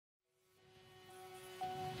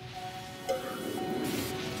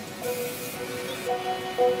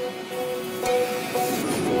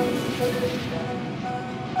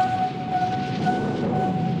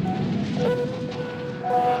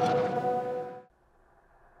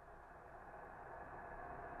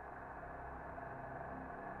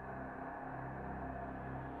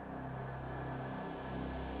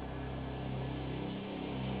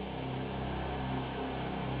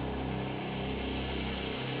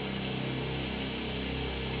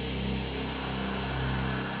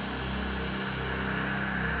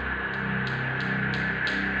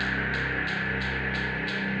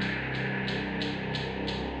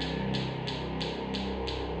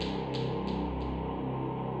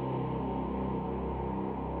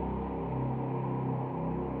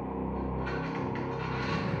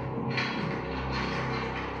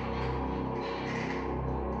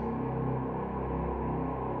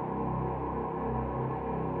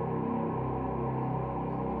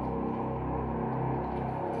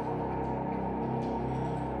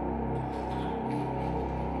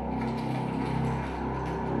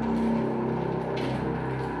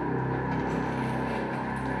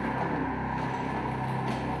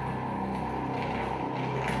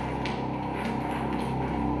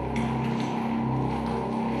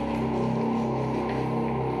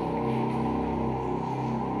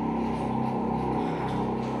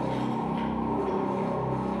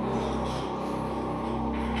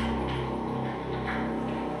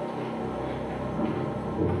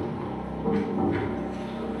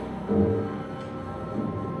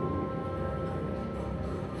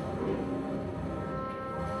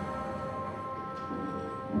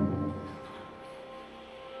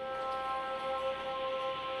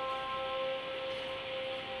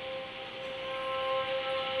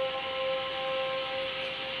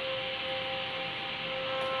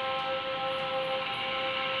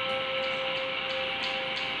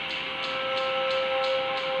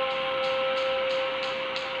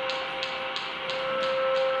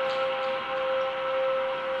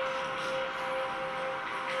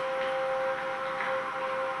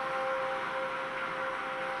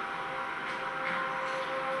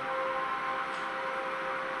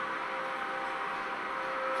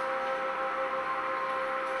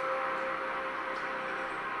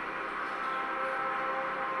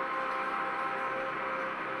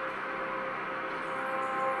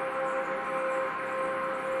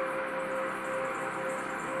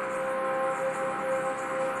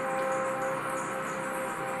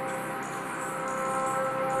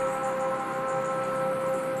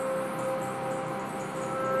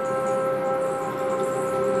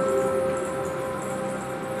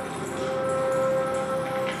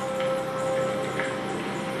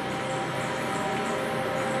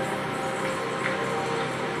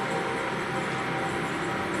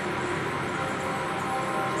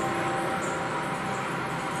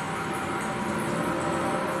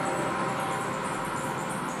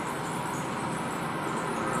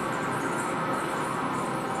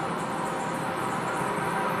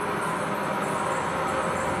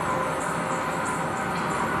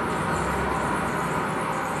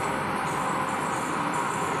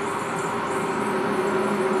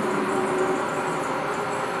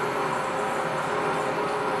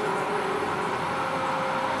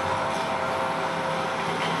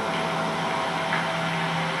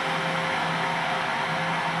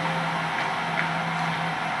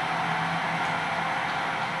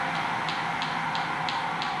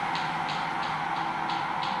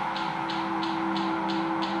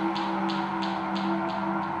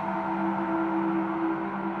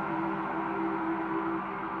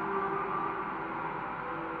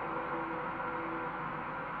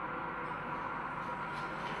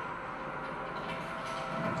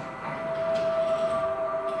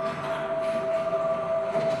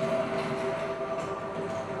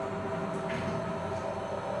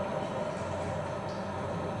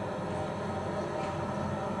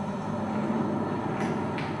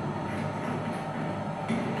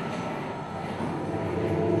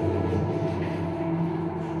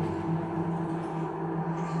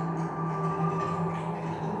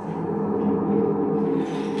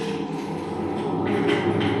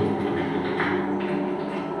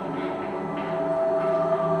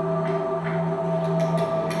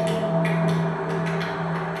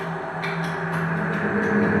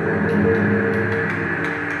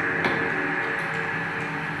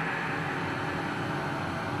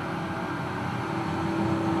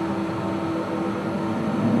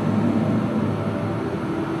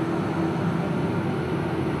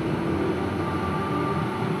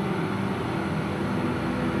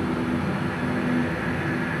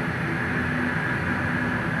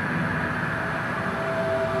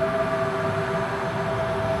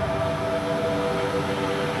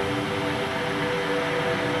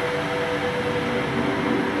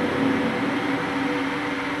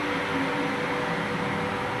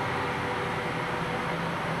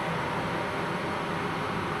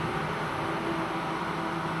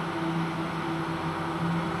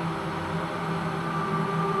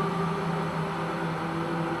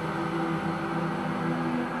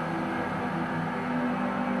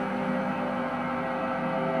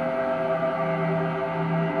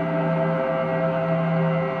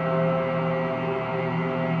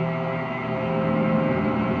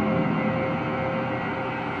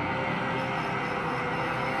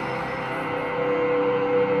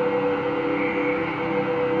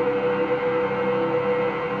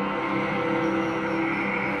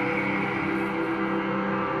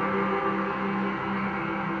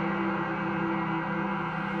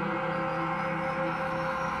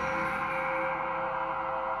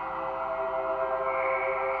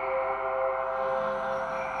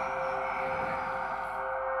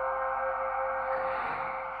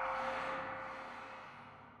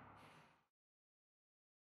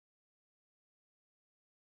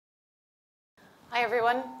Hi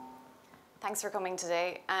everyone, thanks for coming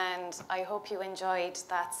today, and I hope you enjoyed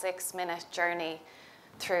that 6-minute journey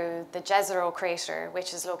through the Jezero crater,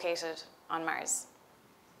 which is located on Mars.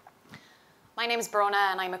 My name is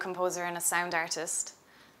Brona and I'm a composer and a sound artist,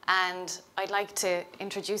 and I'd like to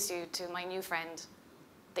introduce you to my new friend,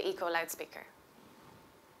 the IKO loudspeaker.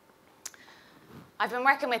 I've been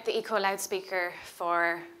working with the IKO loudspeaker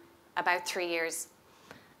for about 3 years,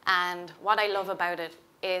 and what I love about it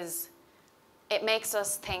is it makes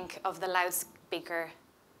us think of the loudspeaker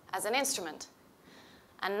as an instrument,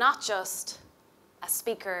 and not just a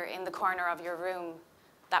speaker in the corner of your room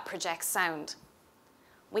that projects sound.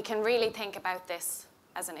 We can really think about this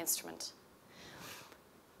as an instrument.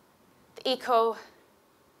 The IKO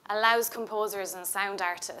allows composers and sound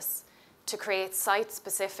artists to create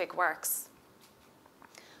site-specific works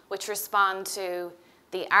which respond to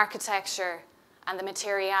the architecture and the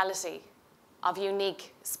materiality of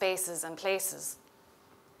unique spaces and places.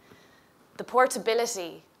 The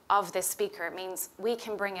portability of this speaker means we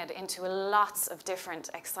can bring it into lots of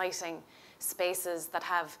different exciting spaces that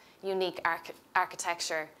have unique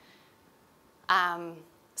architecture,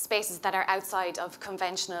 spaces that are outside of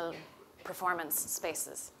conventional performance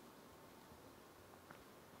spaces.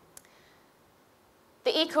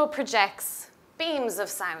 The IKO projects beams of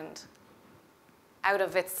sound out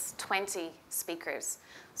of its 20 speakers.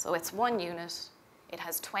 So it's one unit, it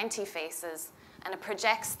has 20 faces, and it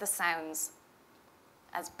projects the sounds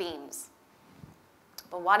as beams.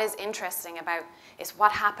 But what is interesting about is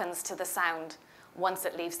what happens to the sound once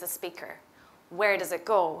it leaves the speaker. Where does it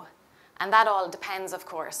go? And that all depends, of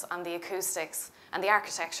course, on the acoustics and the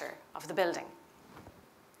architecture of the building.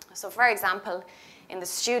 So for example, in the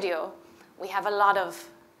studio, we have a lot of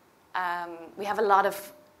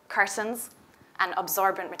curtains and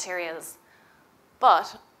absorbent materials.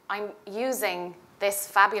 But I'm using this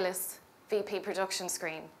fabulous VP production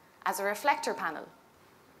screen as a reflector panel.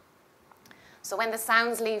 So when the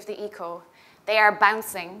sounds leave the IKO, they are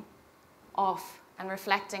bouncing off and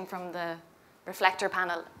reflecting from the reflector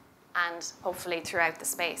panel and hopefully throughout the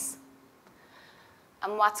space.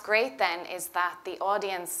 And what's great then is that the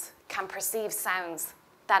audience can perceive sounds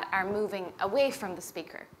that are moving away from the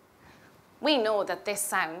speaker. We know that this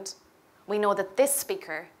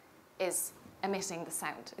speaker is emitting the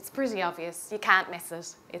sound. It's pretty obvious. You can't miss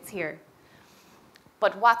it. It's here.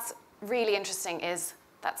 But what's really interesting is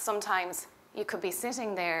that sometimes you could be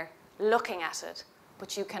sitting there looking at it,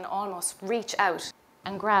 but you can almost reach out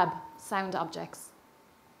and grab sound objects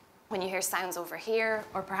when you hear sounds over here,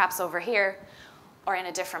 or perhaps over here, or in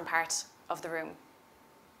a different part of the room.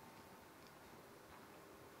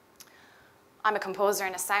 I'm a composer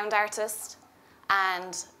and a sound artist,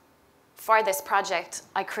 and for this project,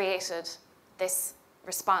 I created this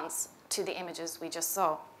response to the images we just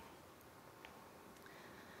saw.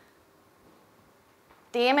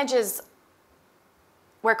 The images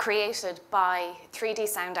were created by 3D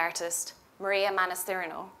sound artist Maria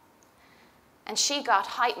Manastireanu, and she got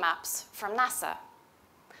height maps from NASA,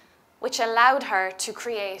 which allowed her to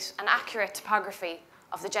create an accurate topography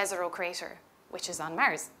of the Jezero crater, which is on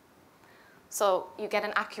Mars. So you get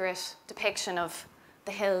an accurate depiction of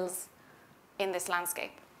the hills in this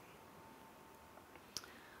landscape.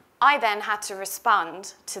 I then had to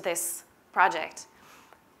respond to this project.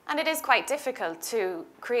 And it is quite difficult to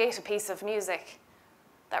create a piece of music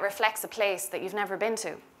that reflects a place that you've never been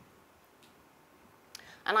to.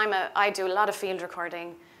 And I do a lot of field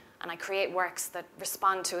recording, and I create works that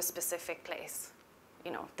respond to a specific place.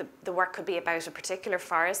 You know, the work could be about a particular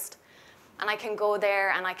forest, and I can go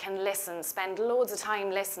there and I can listen, spend loads of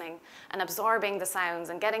time listening and absorbing the sounds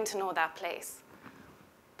and getting to know that place.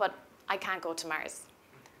 But I can't go to Mars.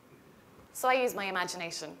 So I use my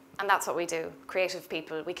imagination, and that's what we do. Creative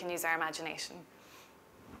people, we can use our imagination.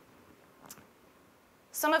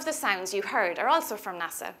 Some of the sounds you heard are also from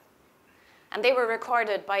NASA, and they were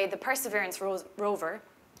recorded by the Perseverance rover,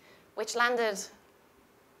 which landed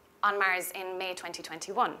on Mars in May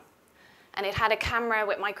 2021. And it had a camera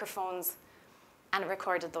with microphones, and it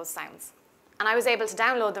recorded those sounds. And I was able to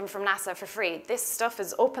download them from NASA for free. This stuff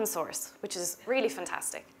is open source, which is really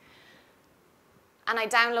fantastic. And I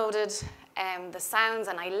downloaded the sounds,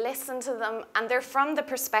 and I listened to them, and they're from the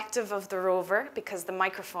perspective of the rover because the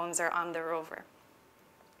microphones are on the rover.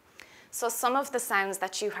 So some of the sounds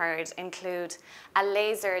that you heard include a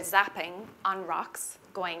laser zapping on rocks,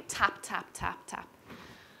 going tap, tap, tap, tap.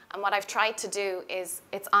 And what I've tried to do is,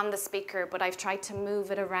 it's on the speaker, but I've tried to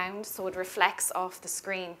move it around so it reflects off the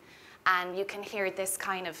screen, and you can hear this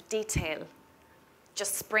kind of detail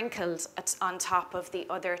just sprinkled on top of the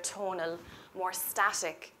other tonal, more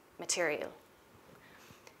static material.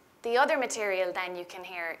 The other material then you can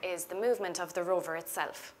hear is the movement of the rover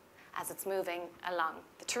itself as it's moving along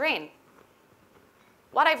the terrain.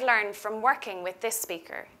 What I've learned from working with this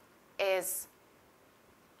speaker is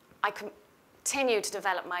I continue to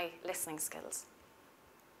develop my listening skills.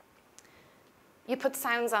 You put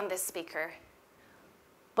sounds on this speaker,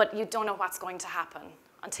 but you don't know what's going to happen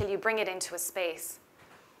until you bring it into a space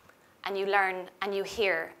and you learn and you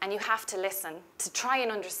hear and you have to listen to try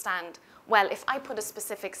and understand, well, if I put a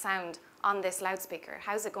specific sound on this loudspeaker,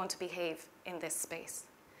 how's it going to behave in this space?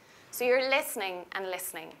 So you're listening and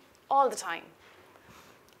listening all the time.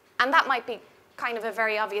 And that might be kind of a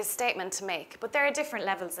very obvious statement to make, but there are different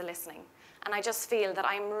levels of listening. And I just feel that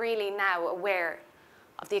I'm really now aware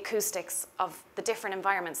of the acoustics of the different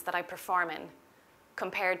environments that I perform in,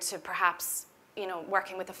 compared to perhaps,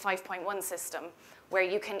 working with a 5.1 system, where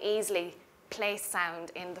you can easily place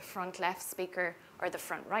sound in the front left speaker or the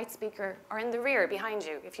front right speaker or in the rear behind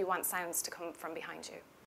you if you want sounds to come from behind you.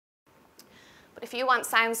 But if you want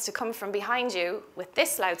sounds to come from behind you with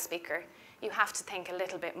this loudspeaker, you have to think a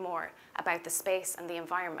little bit more about the space and the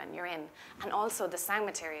environment you're in, and also the sound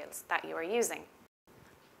materials that you are using.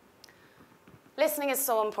 Listening is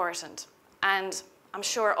so important, and I'm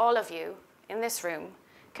sure all of you in this room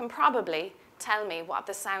can probably tell me what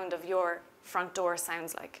the sound of your front door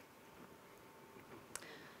sounds like.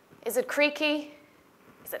 Is it creaky?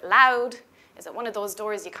 Is it loud? Is it one of those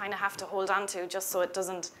doors you kind of have to hold on to just so it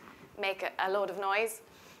doesn't make a load of noise?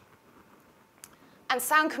 And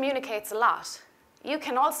sound communicates a lot. You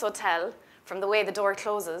can also tell from the way the door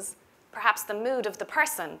closes, perhaps the mood of the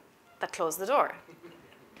person that closed the door.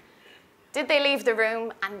 Did they leave the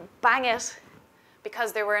room and bang it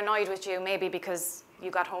because they were annoyed with you, maybe because you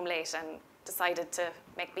got home late and decided to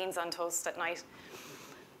make beans on toast at night?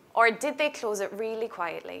 Or did they close it really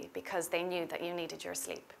quietly because they knew that you needed your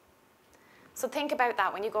sleep? So think about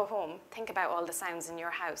that when you go home. Think about all the sounds in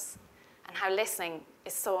your house and how listening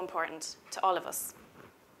is so important to all of us.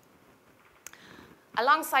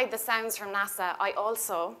 Alongside the sounds from NASA, I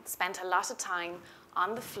also spent a lot of time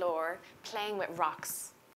on the floor playing with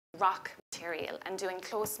rock material, and doing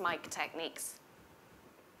close mic techniques.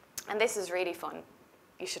 And this is really fun.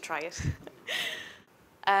 You should try it.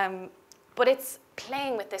 But it's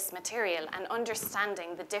playing with this material and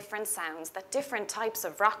understanding the different sounds that different types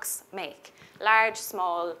of rocks make. Large,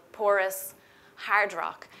 small, porous, hard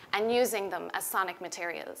rock, and using them as sonic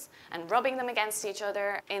materials and rubbing them against each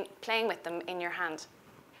other and playing with them in your hand.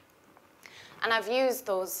 And I've used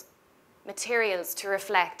those materials to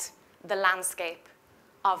reflect the landscape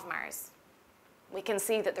of Mars. We can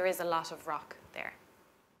see that there is a lot of rock there.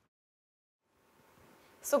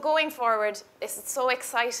 So going forward, it's so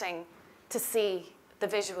exciting to see the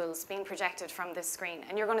visuals being projected from this screen,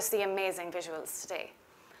 and you're going to see amazing visuals today.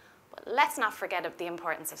 But let's not forget the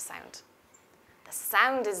importance of sound. The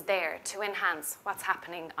sound is there to enhance what's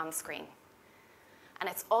happening on screen. And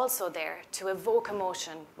it's also there to evoke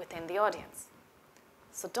emotion within the audience.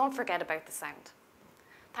 So don't forget about the sound.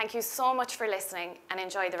 Thank you so much for listening, and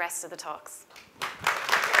enjoy the rest of the talks.